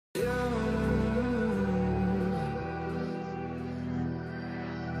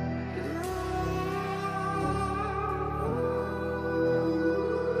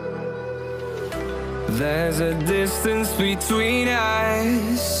There's a distance between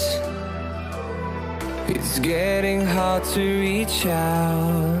us. It's getting hard to reach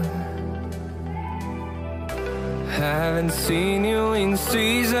out. Haven't seen you in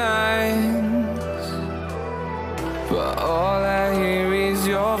seasons, but all I hear is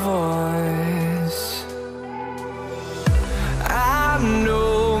your voice. I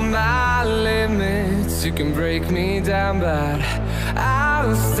know my limits, you can break me down, but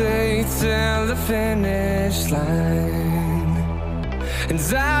I'll stay till the finish line. And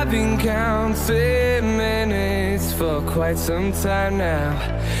I've been counting minutes for quite some time now,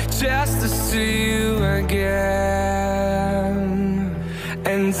 just to see you again.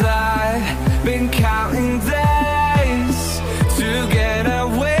 And I've been counting days to get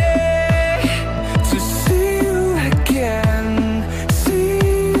away, to see you again, see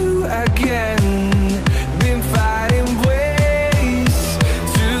you again. Been fighting ways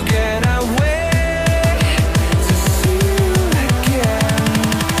to get away, to see you again,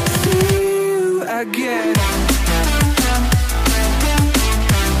 see you again.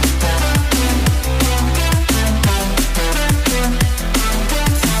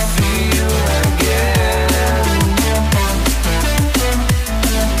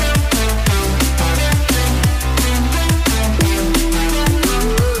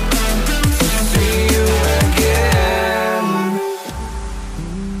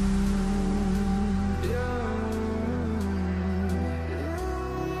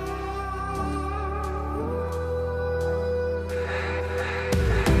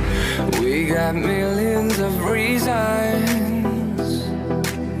 We got millions of reasons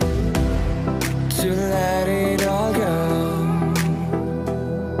to let it all go.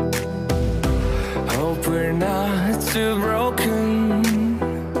 Hope we're not too broken.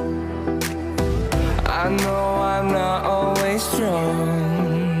 I know I'm not always strong,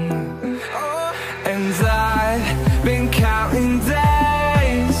 and I've been counting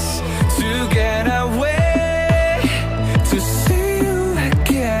days to get away, to see you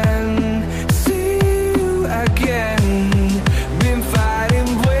again, see you again. Been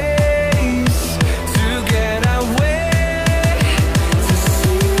fighting ways to get away, to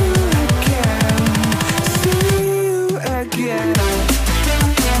see you again, see you again.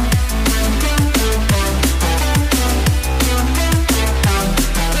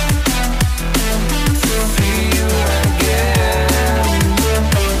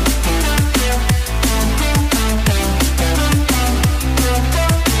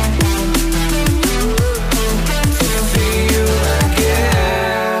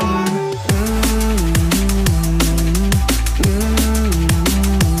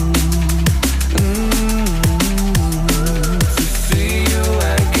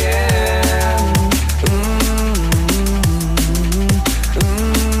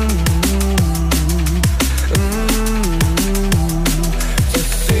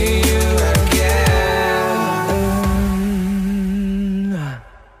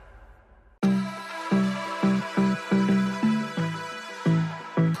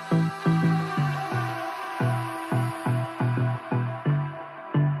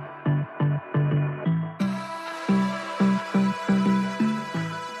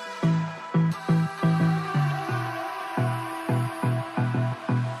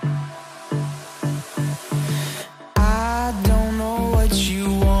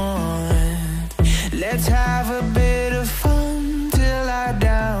 Let's have a bit of fun till I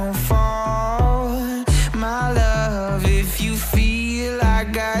downfall. My love, if you feel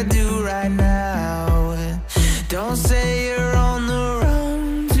like I do right now, don't say you're on the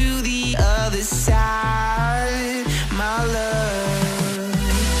run to the other side, my love.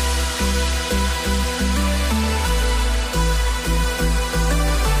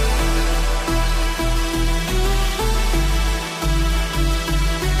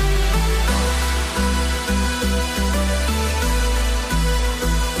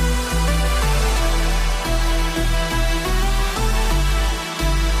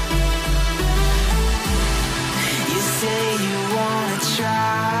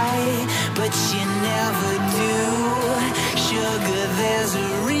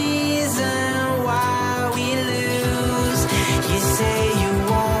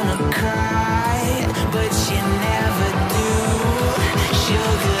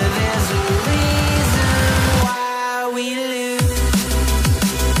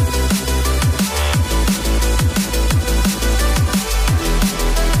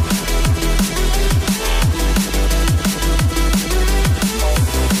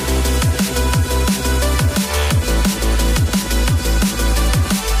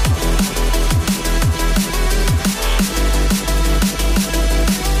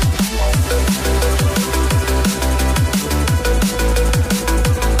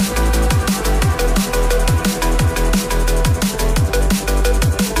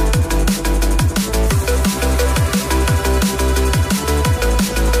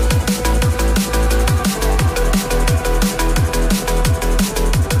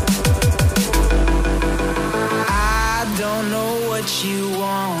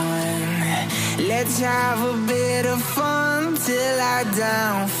 my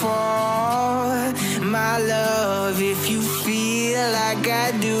downfall. My love, if you feel like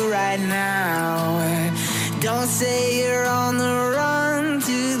I do right now, don't say you're on the run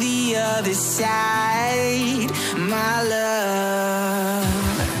to the other side, my love.